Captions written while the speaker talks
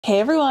Hey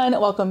everyone,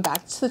 welcome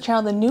back to the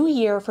channel. The new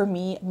year for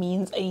me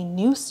means a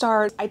new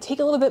start. I take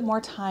a little bit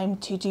more time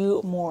to do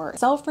more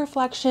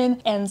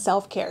self-reflection and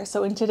self-care.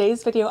 So in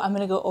today's video, I'm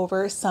going to go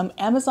over some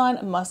Amazon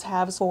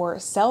must-haves for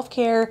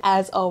self-care.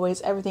 As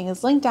always, everything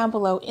is linked down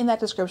below in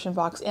that description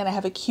box, and I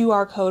have a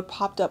QR code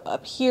popped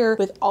up here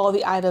with all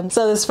the items.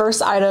 So this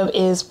first item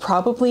is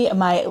probably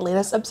my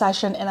latest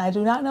obsession, and I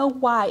do not know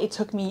why it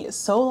took me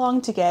so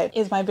long to get,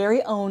 is my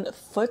very own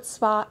foot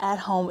spa at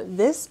home.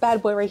 This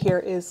bad boy right here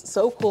is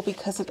so cool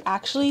because it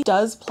actually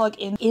does plug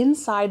in.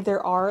 Inside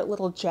there are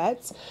little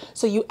jets,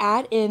 so you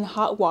add in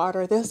hot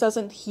water. This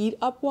doesn't heat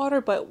up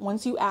water, but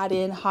once you add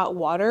in hot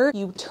water,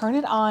 you turn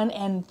it on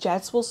and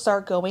jets will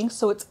start going,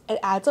 so it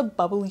adds a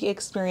bubbly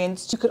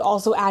experience. You could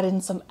also add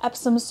in some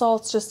Epsom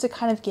salts just to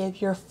kind of give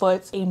your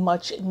foot a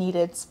much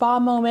needed spa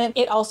moment.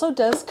 It also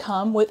does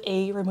come with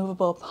a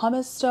removable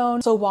pumice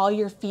stone, so while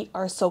your feet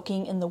are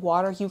soaking in the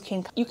water, you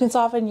can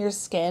soften your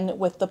skin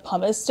with the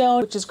pumice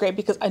stone, which is great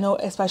because I know,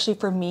 especially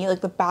for me,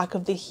 like the back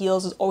of the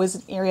heels is always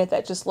an area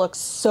that just looks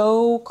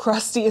so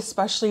crusty,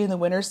 especially in the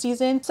winter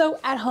season.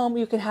 So at home,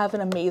 you can have an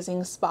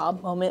amazing spa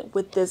moment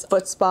with this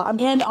foot spa.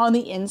 And on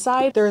the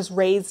inside, there's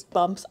raised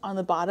bumps on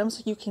the bottom,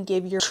 so you can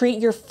treat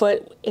your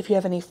foot if you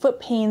have any foot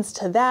pains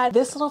to that.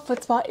 This little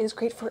foot spa is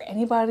great for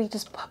anybody.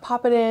 Just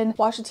pop it in,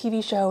 watch a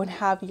TV show, and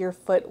have your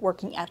foot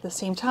working at the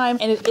same time.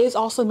 And it is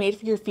also made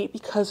for your feet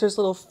because there's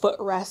little foot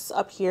rests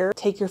up here.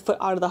 Take your foot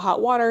out of the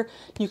hot water,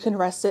 you can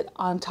rest it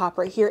on top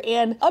right here.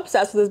 And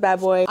obsessed with this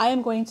bad boy. I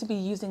am going to be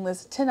using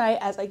this tonight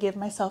as I give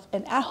myself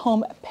an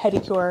at-home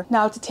pedicure.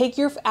 Now, to take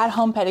your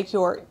at-home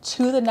pedicure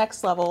to the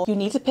next level, you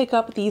need to pick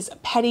up these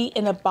Pedi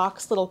in a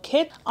Box little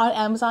kit. On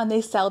Amazon,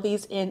 they sell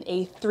these in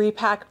a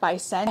 3-pack by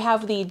scent. I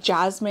have the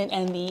jasmine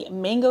and the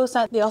mango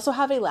scent. They also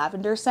have a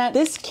lavender scent.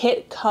 This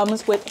kit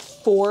comes with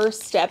 4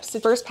 steps.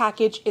 The first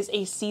package is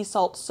a sea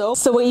salt soap.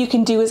 So what you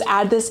can do is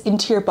add this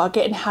into your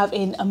bucket and have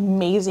an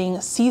amazing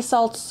sea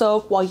salt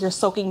soap while you're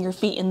soaking your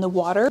feet in the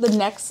water. The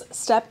next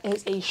step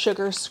is a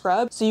sugar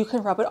scrub. So you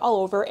can rub it all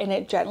over and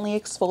it gently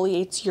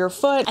exfoliates your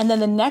foot. And then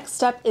the next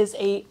step is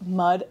a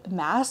mud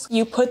mask.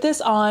 You put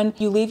this on,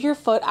 you leave your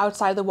foot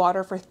outside the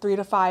water for 3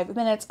 to 5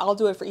 minutes. I'll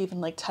do it for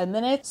even like 10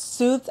 minutes.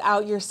 Soothes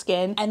out your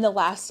skin. And the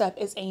last step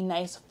is a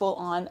nice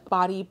full-on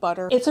body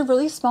butter. It's a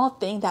really small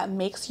thing that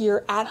makes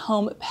your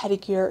at-home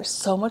pedicure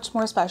so much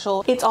more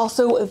special. It's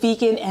also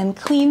vegan and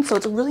clean, so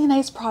it's a really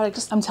nice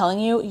product. I'm telling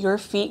you, your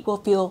feet will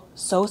feel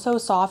so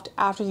soft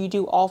after you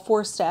do all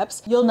 4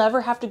 steps. You'll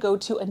never have to go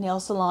to a nail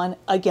salon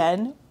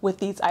again with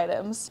these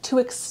items. To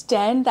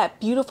extend that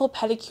beautiful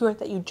pedicure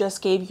that you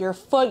just gave your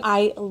foot,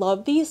 I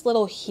love these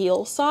little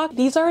heel socks.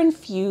 These are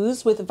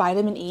infused with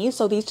vitamin E,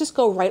 so these just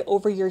go right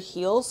over your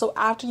heels. So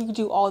after you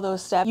do all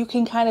those steps, you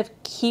can kind of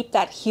keep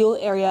that heel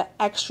area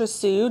extra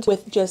soothed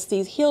with just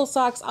these heel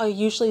socks. I'll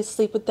usually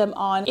sleep with them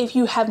on. If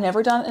you have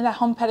never done an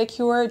at-home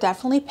pedicure,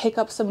 definitely pick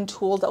up some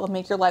tools that will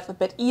make your life a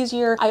bit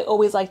easier. I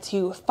always like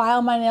to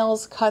file my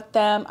nails, cut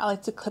them. I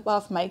like to clip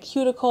off my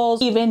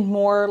cuticles, even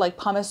more like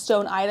pumice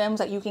stone items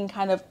that you can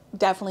kind of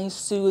definitely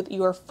soothe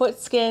your foot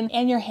skin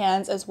and your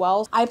hands as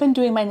well. I've been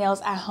doing my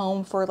nails at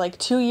home for like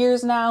 2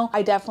 years now.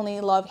 I definitely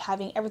love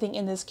having everything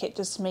in this kit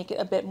just to make it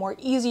a bit more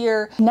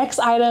easier. Next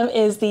item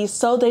is the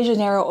Sol de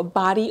Janeiro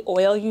body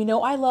oil. You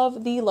know I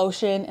love the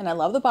lotion and I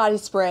love the body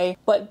spray,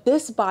 but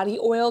this body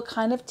oil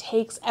kind of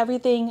takes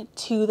everything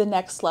to the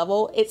next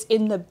level. It's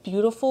in the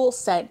beautiful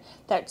scent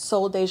that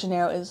Sol de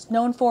Janeiro is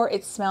known for.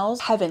 It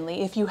smells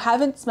heavenly. If you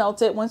haven't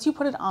smelt it, once you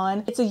put it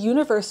on, it's a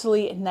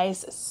universally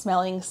nice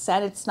smelling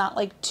scent. It's not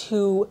like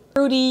too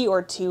fruity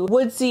or too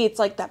woodsy. It's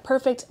like that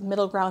perfect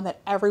middle ground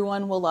that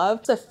everyone will love.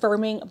 It's a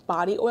firming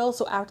body oil,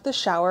 so after the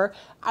shower,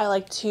 I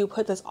like to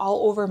put this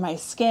all over my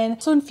skin.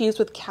 It's so infused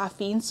with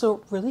caffeine, so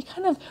it really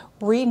kind of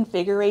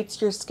reinvigorates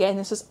your skin.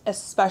 This is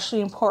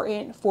especially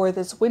important for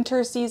this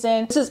winter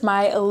season. This is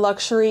my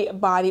luxury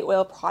body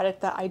oil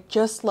product that I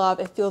just love.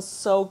 It feels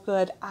so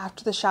good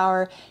after the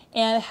shower,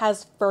 and it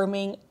has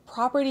firming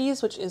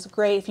properties, which is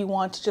great if you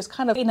want to just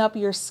kind of clean up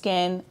your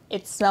skin.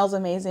 It smells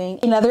amazing.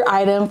 Another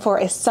item for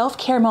a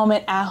self-care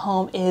moment at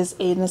home is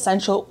an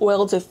essential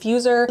oil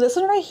diffuser. This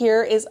one right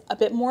here is a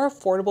bit more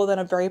affordable than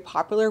a very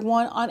popular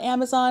one on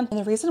Amazon. And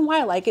the reason why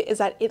I like it is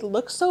that it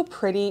looks so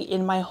pretty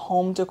in my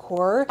home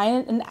decor.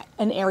 I'm in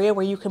an area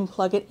where you can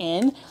plug it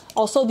in.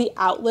 Also, the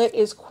outlet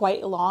is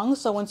quite long,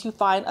 so once you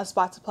find a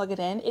spot to plug it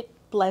in, it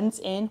blends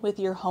in with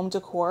your home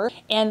decor.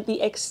 And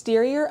the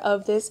exterior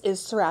of this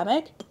is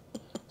ceramic.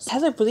 It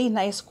has a really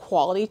nice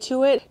quality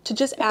to it. To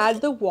just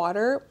add the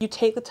water, you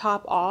take the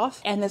top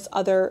off and this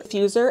other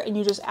diffuser and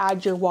you just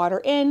add your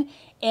water in,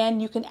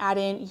 and you can add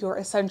in your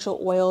essential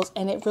oils,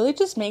 and it really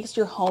just makes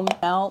your home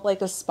smell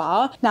like a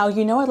spa. Now,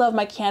 you know I love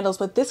my candles,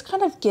 but this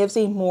kind of gives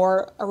a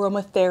more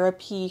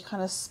aromatherapy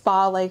kind of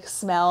spa-like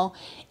smell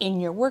in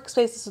your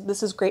workspace.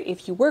 This is great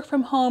if you work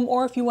from home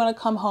or if you want to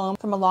come home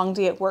from a long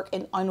day at work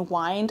and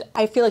unwind.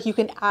 I feel like you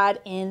can add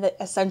in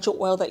the essential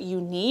oil that you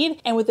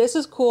need. And with this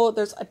is cool,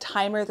 there's a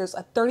timer, there's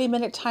a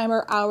 30-minute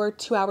timer, hour,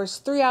 2 hours,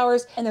 3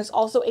 hours, and there's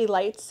also a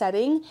light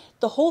setting.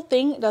 The whole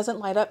thing doesn't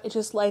light up, it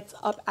just lights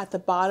up at the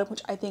bottom,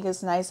 which I think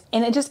is nice,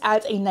 and it just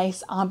adds a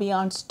nice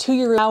ambiance to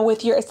your room. Now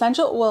with your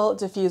essential oil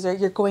diffuser,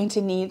 you're going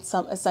to need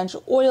some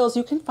essential oils.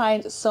 You can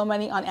find so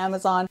many on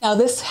Amazon. Now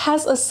this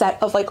has a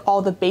set of like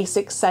all the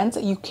basic scents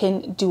that you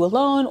can do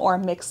alone or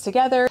mix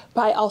together,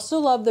 but I also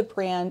love the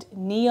brand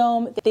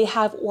Neom. They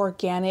have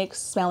organic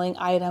smelling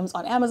items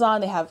on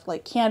Amazon. They have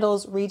like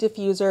candles, reed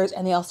diffusers,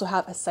 and they also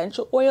have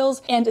essential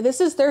oils, and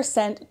this is their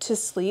scent to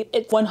sleep.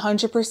 It's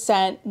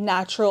 100%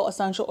 natural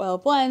essential oil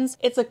blends.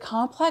 It's a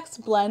complex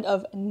blend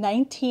of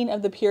 19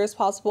 of the purest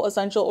possible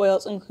essential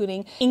oils,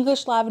 including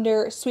English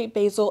lavender, sweet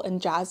basil,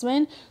 and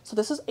jasmine. So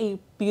this is a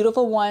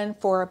beautiful one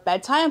for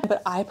bedtime, but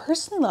I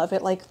personally love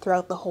it like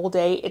throughout the whole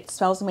day. It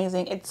smells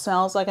amazing. It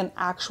smells like an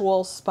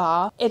actual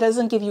spa. It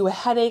doesn't give you a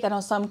headache. I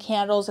know some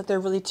candles, if they're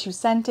really too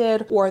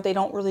scented or they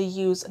don't really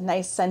use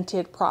nice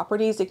scented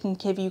properties, it can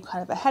give you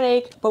kind of a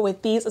headache. But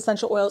with these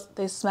essential oils,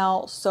 they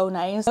smell so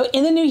nice. So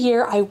in the new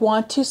year, I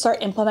want to start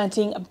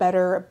implementing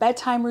better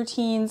bedtime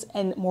routines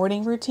and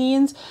morning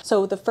routines.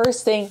 So the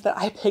first thing that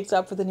I picked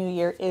up for the new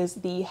year is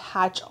the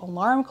Hatch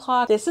alarm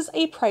clock. This is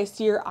a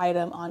pricier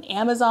item on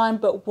Amazon,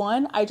 but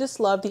one, I just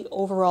love the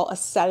overall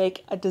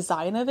aesthetic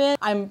design of it.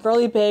 I'm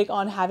really big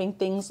on having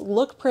things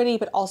look pretty,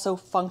 but also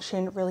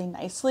function really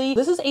nicely.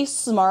 This is a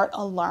smart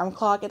alarm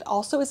clock. It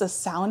also is a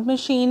sound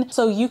machine,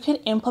 so you can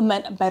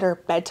implement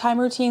better bedtime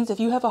routines. If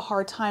you have a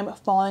hard time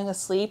falling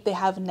asleep, they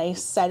have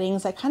nice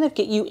settings that kind of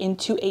get you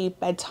into a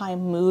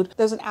bedtime mood.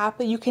 There's an app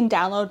that you can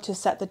download to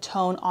set the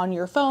tone on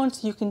your phone,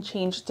 so you can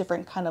change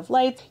different kind of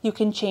lights. You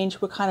can change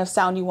what kind of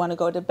sound you want to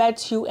go to bed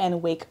to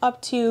and wake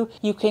up to.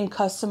 You can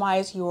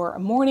customize your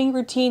morning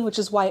routine, which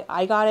is why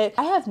I got it.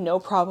 I have no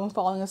problem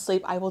falling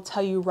asleep. I will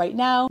tell you right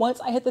now,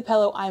 once I hit the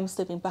pillow, I'm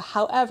sleeping. But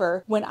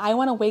however, when I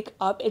want to wake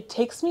up, it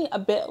takes me a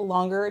bit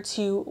longer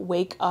to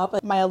wake up.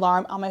 Like my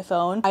alarm on my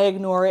phone, I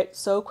ignore it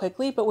so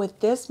quickly. But with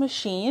this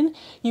machine,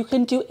 you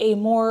can do a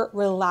more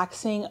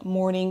relaxing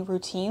morning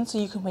routine. So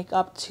you can wake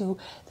up to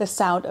the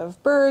sound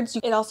of birds.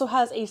 It also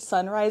has a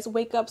sunrise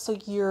wake up, so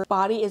your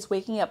body is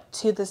waking up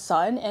to the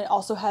sun, and it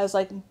also has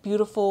like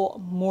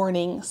beautiful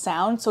morning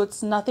sound. So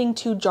it's nothing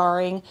too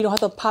jarring. You don't have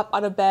to pop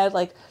out of bed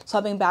like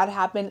something bad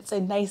happened. It's a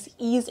nice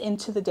ease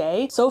into the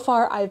day. So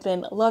far, I've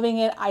been loving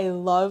it. I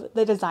love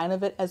the design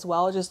of it as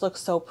well. It just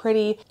looks so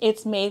pretty.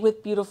 It's made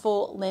with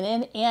beautiful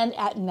linen, and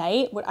at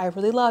night, what I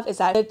really love is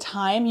that the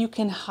time you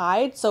can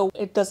hide, so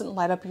it doesn't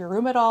light up your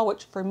room at all,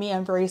 which for me,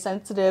 I'm very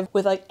sensitive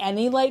with like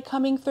any light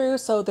coming through,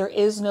 so there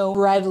is no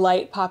red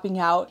light popping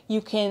out.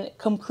 You can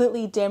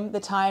completely dim the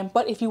time,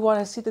 but if you want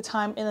to see the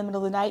time in the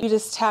middle of the night, you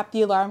just tap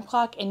the alarm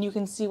clock and you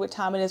can see what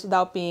time it is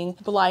without being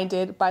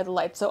blinded by the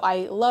light. So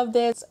I love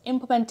this,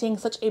 implementing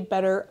such a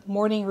better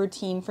morning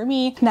routine for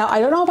me. Now, I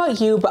don't know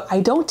about you, but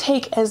I don't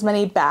take as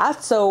many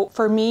baths. So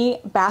for me,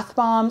 bath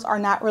bombs are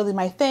not really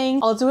my thing.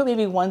 I'll do it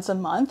maybe once a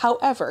month.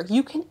 However,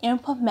 you can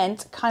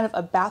implement kind of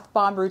a bath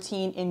bomb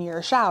routine in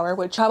your shower,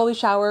 which I probably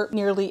shower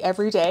nearly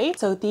every day.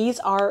 So these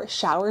are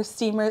shower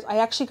steamers. I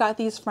actually got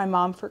these for my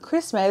mom for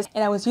Christmas,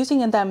 and I was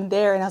using them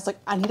there, and I was like,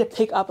 I need to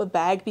pick up a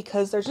bag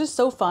because they're just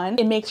so fun.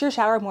 It makes your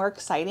shower more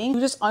exciting. You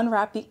just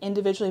unwrap the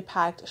individually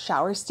packed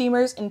shower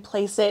steamers and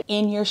place it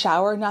in your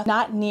shower,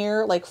 not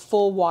near like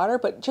full water,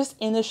 but just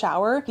in the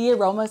shower. The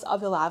aromas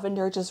of the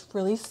lavender just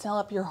really smell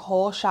up your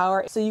whole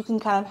shower, so you can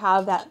kind of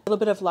have that little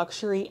bit of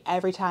luxury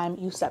every time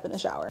you step in the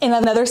shower. And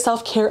another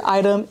self-care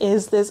item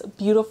is this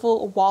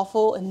beautiful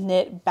waffle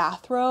knit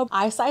bathrobe.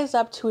 I sized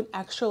up to an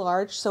extra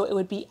large, so it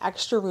would be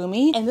extra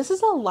roomy. And this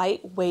is a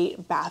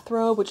lightweight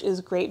bathrobe, which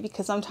is great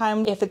because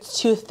sometimes if it's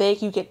too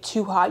thick, you get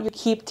too hot, you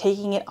keep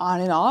taking it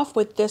on and off.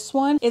 With this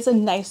one, it's a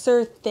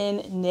nicer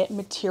thin knit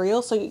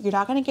material, so you're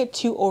not going to get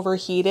too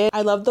overheated.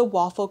 I love the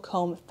waffle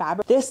comb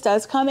fabric. This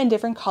does come in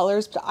different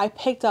colors, but I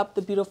picked up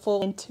the beautiful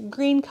mint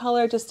green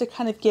color just to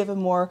kind of give a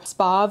more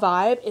spa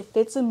vibe. It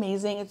fits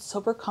amazing. It's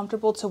super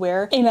comfortable to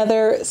wear.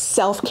 Another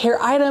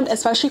self-care item,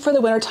 especially for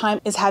the winter time,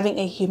 is having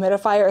a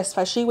humidifier,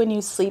 especially when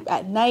you sleep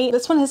at night.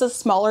 This one has a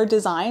smaller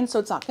design, so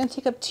it's not going to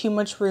take up too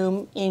much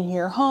room in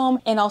your home.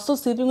 And also,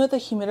 sleeping with a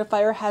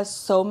humidifier has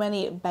so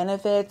many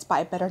benefits. By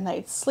a better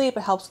night's sleep,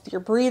 it helps with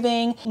your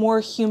breathing. More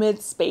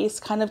humid space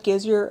kind of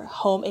gives your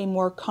home a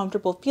more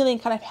comfortable feeling,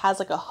 kind of has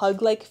like a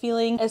hug-like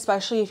feeling,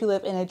 especially if you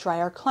live in a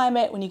drier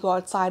climate. When you go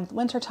outside in the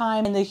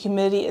wintertime and the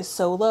humidity is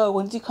so low,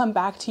 once you come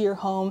back to your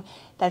home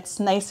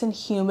that's nice and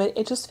humid,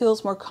 it just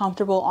feels more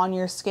comfortable on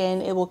your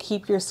skin. It will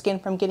keep your skin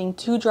from getting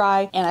too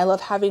dry, and I love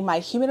having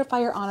my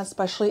humidifier on,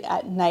 especially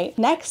at night.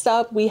 Next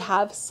up, we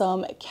have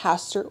some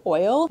castor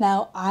oil.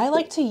 Now, I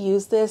like to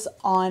use this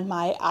on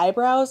my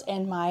eyebrows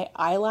and my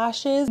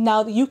eyelashes.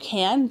 Now, you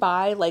can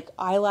buy like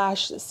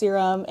eyelash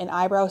serum and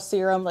eyebrow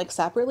serum like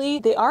separately.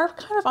 They are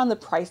kind of on the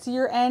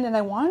pricier end, and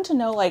I wanted to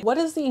know like what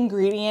is the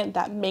ingredient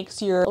that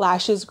makes your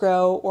lashes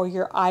grow or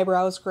your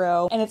eyebrows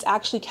grow, and it's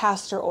actually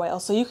castor oil.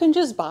 So you can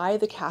just buy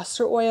the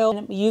castor oil,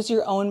 and use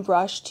your own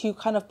brush to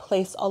kind of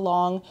place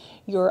along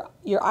your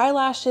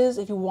eyelashes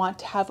if you want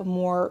to have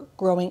more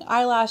growing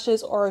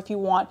eyelashes, or if you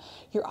want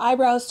your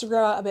eyebrows to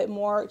grow out a bit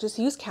more, just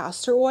use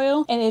castor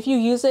oil. And if you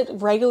use it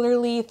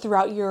regularly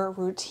throughout your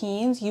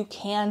routines, you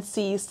can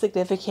see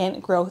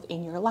significant growth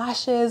in your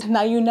lashes.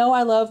 Now, you know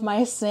I love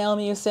my snail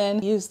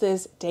mucin. Use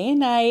this day and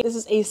night. This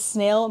is a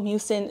snail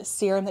mucin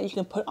serum that you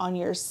can put on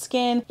your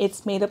skin.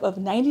 It's made up of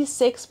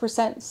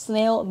 96%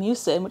 snail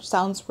mucin, which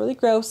sounds really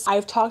gross.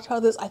 I've talked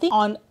about this, I think,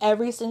 on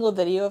every single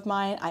video of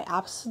mine. I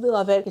absolutely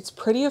love it. It's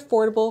pretty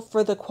affordable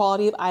for the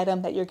quality of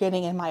item that you're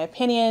getting, in my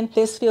opinion.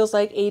 This feels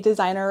like a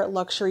designer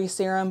luxury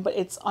serum, but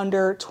it's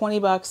under 20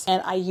 bucks,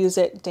 and I use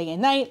it day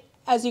and night.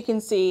 As you can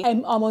see,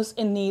 I'm almost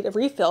in need of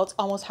refill. It's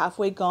almost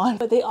halfway gone.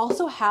 But they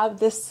also have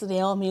this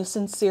snail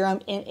mucin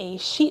serum in a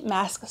sheet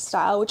mask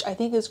style, which I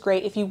think is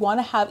great if you want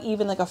to have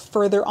even like a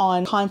further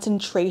on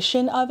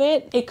concentration of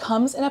it. It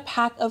comes in a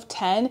pack of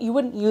 10. You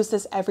wouldn't use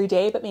this every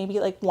day, but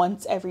maybe like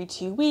once every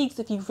 2 weeks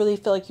if you really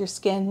feel like your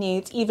skin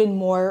needs even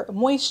more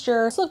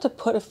moisture. I also like to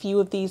put a few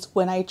of these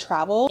when I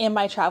travel in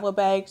my travel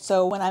bag.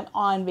 So when I'm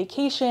on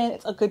vacation,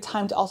 it's a good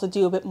time to also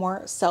do a bit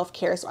more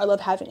self-care. So I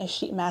love having a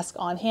sheet mask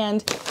on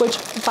hand, which,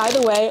 by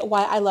the way,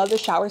 why I love the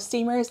shower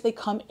steamers, they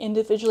come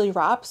individually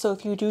wrapped. So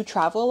if you do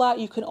travel a lot,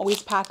 you can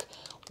always pack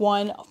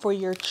one for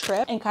your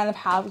trip and kind of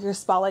have your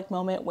spa-like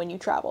moment when you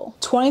travel.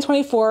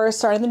 2024,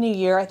 starting the new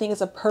year, I think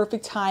is a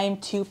perfect time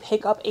to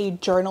pick up a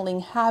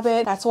journaling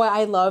habit. That's why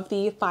I love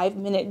the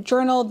 5-minute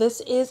journal.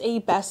 This is a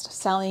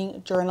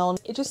best-selling journal.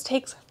 It just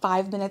takes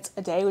 5 minutes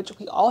a day, which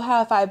we all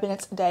have 5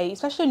 minutes a day,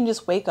 especially when you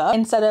just wake up.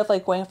 Instead of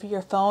like going for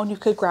your phone, you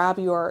could grab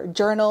your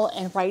journal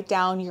and write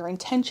down your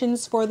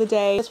intentions for the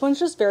day. This one's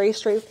just very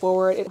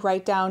straightforward. It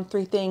write down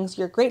 3 things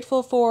you're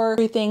grateful for,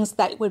 3 things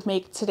that would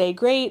make today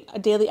great, a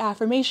daily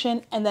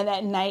affirmation, and then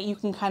at night you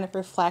can kind of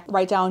reflect,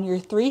 write down your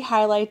 3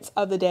 highlights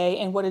of the day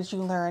and what did you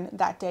learn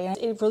that day. And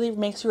it really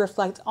makes you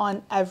reflect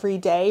on every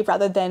day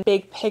rather than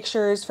big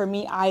pictures. For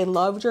me, I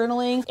love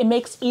journaling. It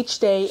makes each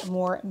day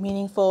more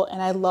meaningful,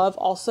 and I love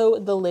also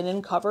the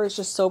linen cover. It's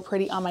just so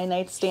pretty on my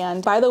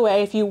nightstand. By the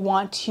way, if you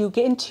want to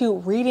get into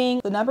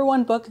reading, the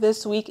 #1 book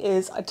this week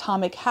is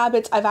Atomic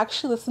Habits. I've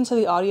actually listened to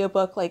the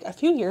audiobook like a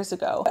few years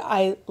ago.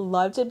 I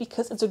loved it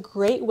because it's a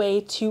great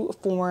way to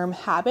form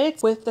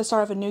habits. With the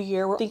start of a new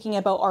year, we're thinking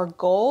about our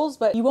goals,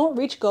 but you won't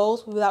reach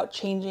goals without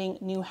changing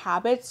new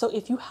habits. So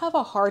if you have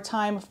a hard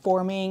time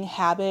forming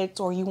habits,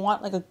 or you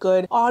want like a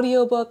good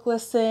audiobook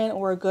listen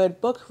or a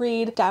good book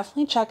read,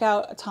 definitely check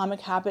out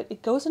Atomic Habit.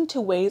 It goes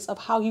into ways of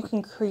how you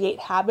can create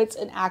habits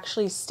and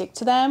actually stick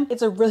to them.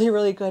 It's a really,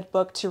 really good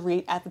book to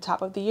read at the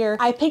top of the year.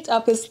 I picked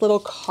up this little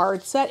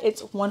card set.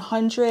 It's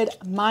 100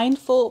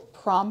 mindful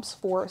prompts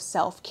for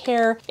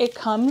self-care. It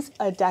comes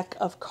a deck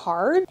of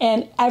cards,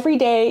 and every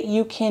day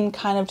you can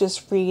kind of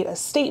just read a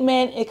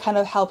statement. It kind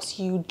of helps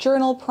you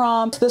journal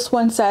prompt. This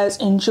one says,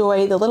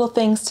 enjoy the little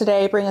things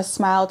today, bring a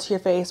smile to your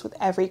face with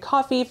every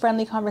coffee,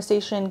 friendly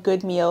conversation,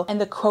 good meal.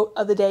 And the quote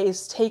of the day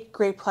is, take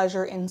great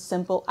pleasure in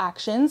simple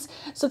actions.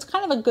 So it's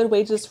kind of a good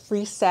way to just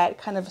reset,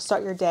 kind of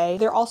start your day.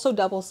 They're also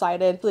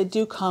double-sided. They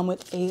do come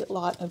with a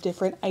lot of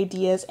different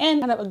ideas and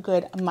kind of a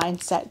good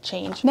mindset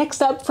change.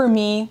 Next up for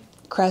me,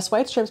 Crest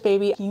White Strips,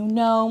 baby. You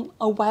know,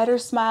 a wider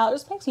smile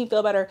just makes me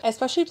feel better,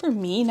 especially for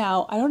me.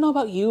 Now, I don't know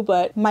about you,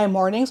 but my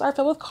mornings are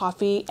filled with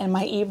coffee and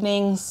my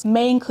evenings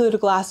may include a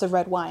glass of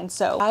red wine.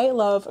 So I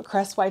love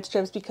Crest White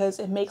Strips because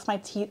it makes my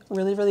teeth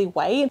really, really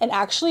white. And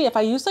actually, if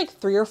I use like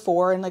 3 or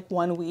 4 in like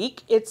 1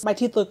 week, my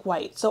teeth look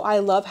white. So I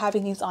love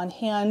having these on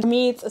hand. For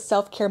me, it's a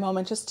self-care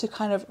moment just to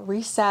kind of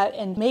reset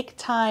and make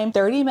time,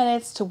 30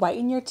 minutes to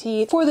whiten your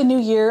teeth. For the new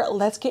year,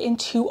 let's get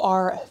into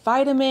our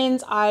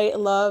vitamins. I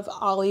love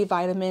Olly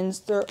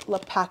vitamins. Their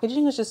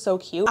packaging is just so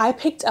cute. I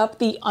picked up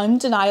the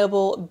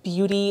Undeniable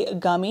Beauty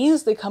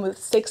gummies. They come with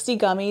 60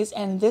 gummies,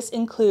 and this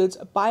includes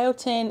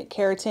biotin,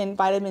 keratin,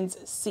 vitamins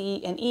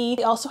C and E.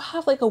 They also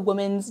have like a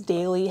women's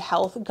daily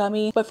health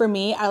gummy, but for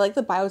me, I like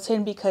the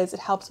biotin because it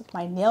helps with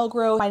my nail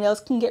growth. My nails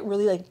can get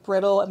really like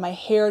brittle and my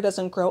hair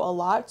doesn't grow a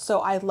lot,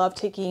 so I love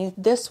taking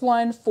this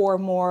one for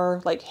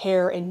more like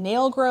hair and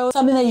nail growth.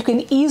 Something that you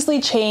can easily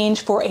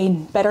change for a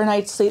better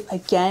night's sleep,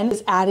 again,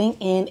 is adding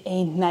in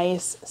a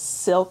nice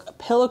silk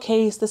pillowcase.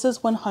 This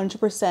is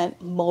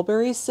 100%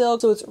 mulberry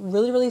silk, so it's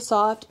really, really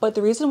soft. But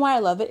the reason why I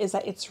love it is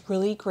that it's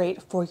really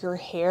great for your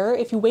hair.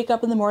 If you wake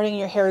up in the morning and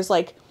your hair is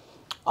like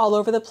all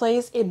over the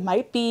place, it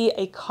might be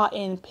a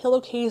cotton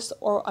pillowcase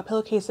or a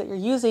pillowcase that you're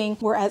using,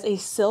 whereas a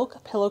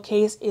silk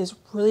pillowcase is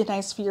really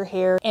nice for your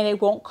hair and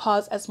it won't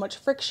cause as much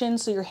friction,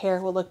 so your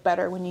hair will look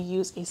better when you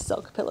use a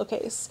silk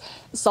pillowcase.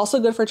 It's also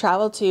good for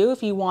travel too,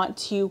 if you want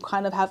to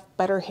kind of have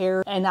better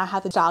hair and not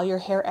have to style your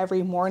hair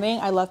every morning.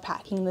 I love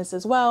packing this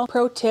as well.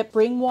 Pro tip,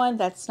 bring one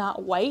that's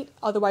not white,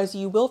 otherwise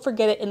you will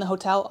forget it in the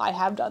hotel. I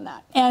have done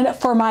that. And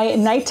for my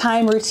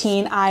nighttime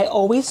routine, I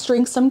always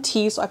drink some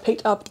tea, so I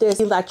picked up this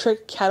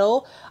electric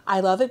kettle. I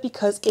love it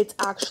because it's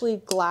actually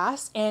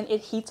glass and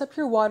it heats up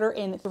your water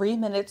in 3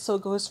 minutes. So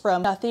it goes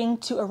from nothing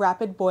to a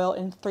rapid boil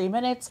in 3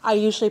 minutes. I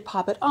usually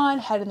pop it on,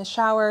 head in the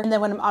shower, and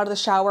then when I'm out of the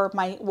shower,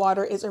 my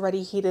water is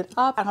already heated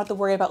up. I don't have to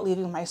worry about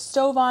leaving my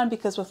stove on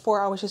because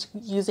before I was just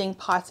using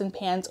pots and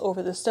pans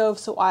over the stove.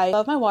 So I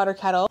love my water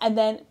kettle. And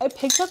then I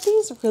picked up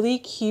these really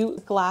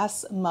cute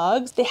glass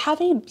mugs. They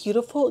have a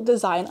beautiful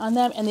design on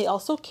them and they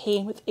also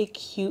came with a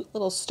cute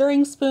little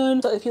stirring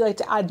spoon. So if you like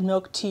to add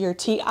milk to your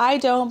tea, I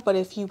don't, but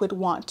if you would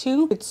want to,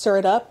 you could stir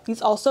it up.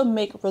 These also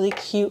make really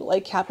cute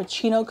like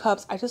cappuccino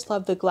cups. I just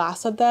love the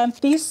glass of them.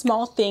 These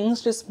small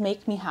things just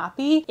make me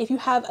happy. If you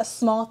have a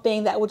small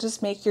thing that will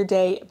just make your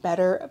day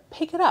better,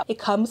 pick it up. It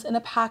comes in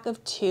a pack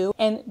of 2,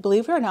 and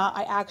believe it or not,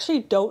 I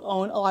actually don't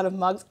own a lot of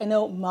mugs. I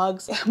know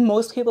mugs,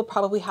 most people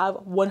probably have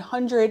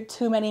 100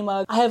 too many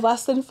mugs. I have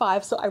less than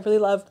 5, so I really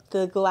love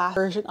the glass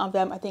version of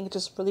them. I think it's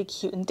just really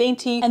cute and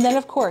dainty. And then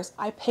of course,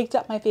 I picked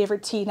up my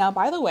favorite tea. Now,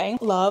 by the way,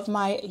 love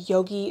my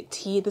yogi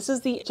tea. This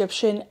is the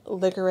Egyptian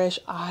licorice.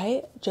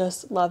 I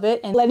just love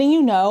it. And letting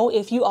you know,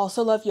 if you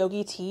also love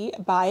yogi tea,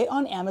 buy it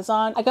on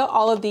Amazon. I got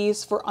all of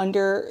these for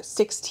under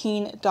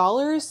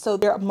 $16, so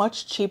they're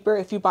much cheaper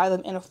if you buy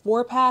them in a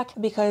 4-pack,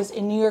 because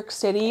in New York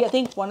City, I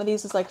think one of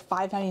these is like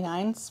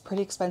 $5.99. It's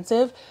pretty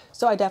expensive.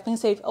 So I definitely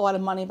saved a lot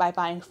of money by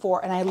buying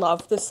 4, and I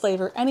love this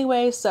flavor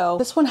anyway. So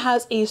this one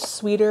has a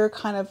sweeter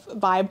kind of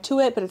vibe to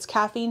it, but it's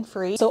caffeine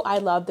free. So I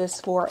love this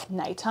for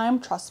nighttime.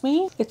 Trust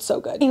me, it's so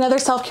good. Another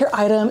self-care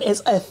item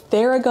is a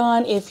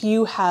Theragun. If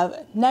you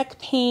have neck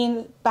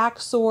pain, back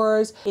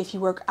sores, if you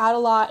work out a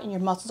lot and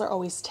your muscles are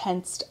always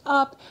tensed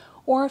up,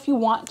 or if you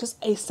want just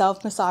a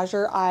self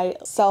massager, I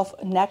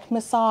self neck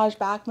massage,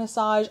 back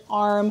massage,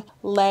 arm,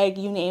 leg,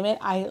 you name it.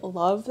 I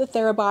love the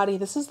Therabody.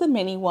 This is the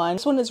mini one.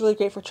 This one is really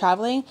great for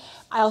traveling.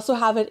 I also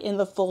have it in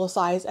the full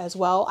size as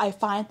well. I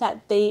find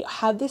that they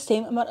have the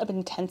same amount of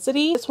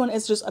intensity. This one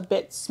is just a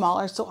bit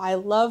smaller, so I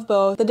love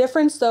both. The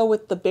difference though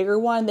with the bigger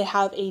one, they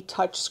have a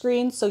touch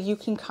screen, so you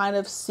can kind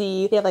of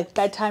see, they have like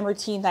bedtime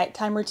routine,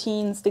 nighttime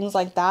routines, things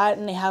like that,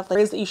 and they have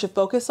areas that you should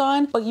focus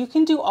on. But you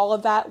can do all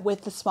of that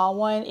with the small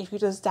one. If you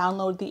just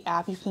download the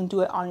app, you can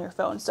do it on your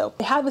phone. So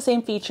they have the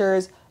same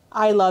features.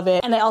 I love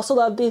it. And I also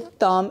love the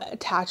thumb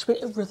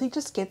attachment. It really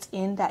just gets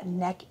in that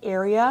neck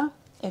area.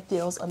 It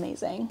feels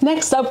amazing.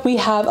 Next up, we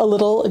have a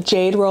little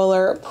jade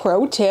roller.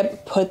 Pro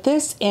tip: put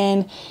this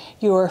in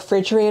your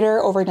refrigerator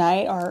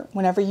overnight or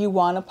whenever you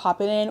want to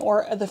pop it in,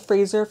 or the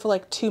freezer for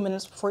like 2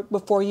 minutes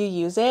before you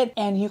use it,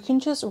 and you can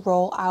just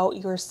roll out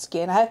your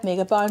skin. I have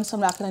makeup on, so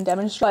I'm not going to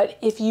demonstrate, but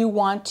if you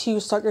want to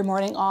start your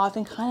morning off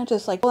and kind of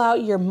just like pull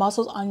out your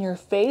muscles on your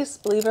face,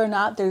 believe it or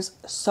not, there's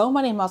so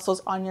many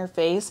muscles on your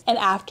face. And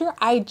after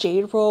I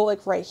jade roll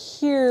like right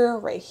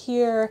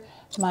here,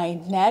 my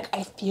neck,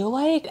 I feel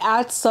like it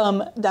adds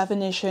some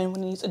definition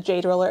when you use a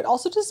jade roller. It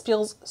also just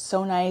feels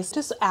so nice. It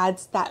just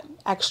adds that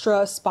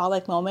extra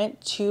spa-like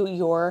moment to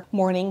your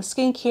morning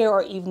skincare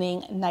or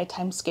evening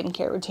nighttime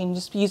skincare routine.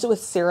 Just use it with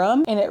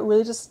serum and it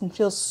really just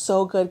feels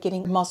so good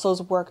getting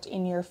muscles worked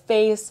in your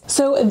face.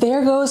 So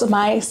there goes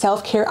my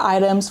self-care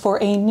items for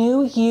a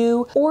new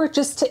you, or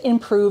just to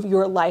improve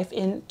your life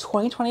in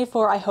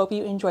 2024. I hope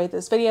you enjoyed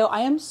this video.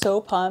 I am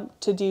so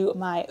pumped to do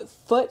my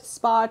foot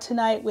spa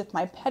tonight with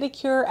my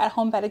pedicure at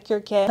home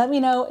pedicure kit. Let me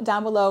know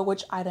down below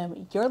which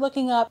item you're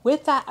looking up.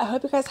 With that, I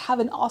hope you guys have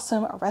an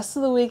awesome rest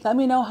of the week. Let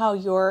me know how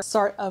your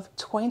start of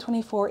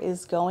 2024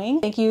 is going.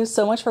 Thank you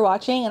so much for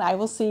watching, and I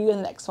will see you in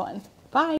the next one. Bye.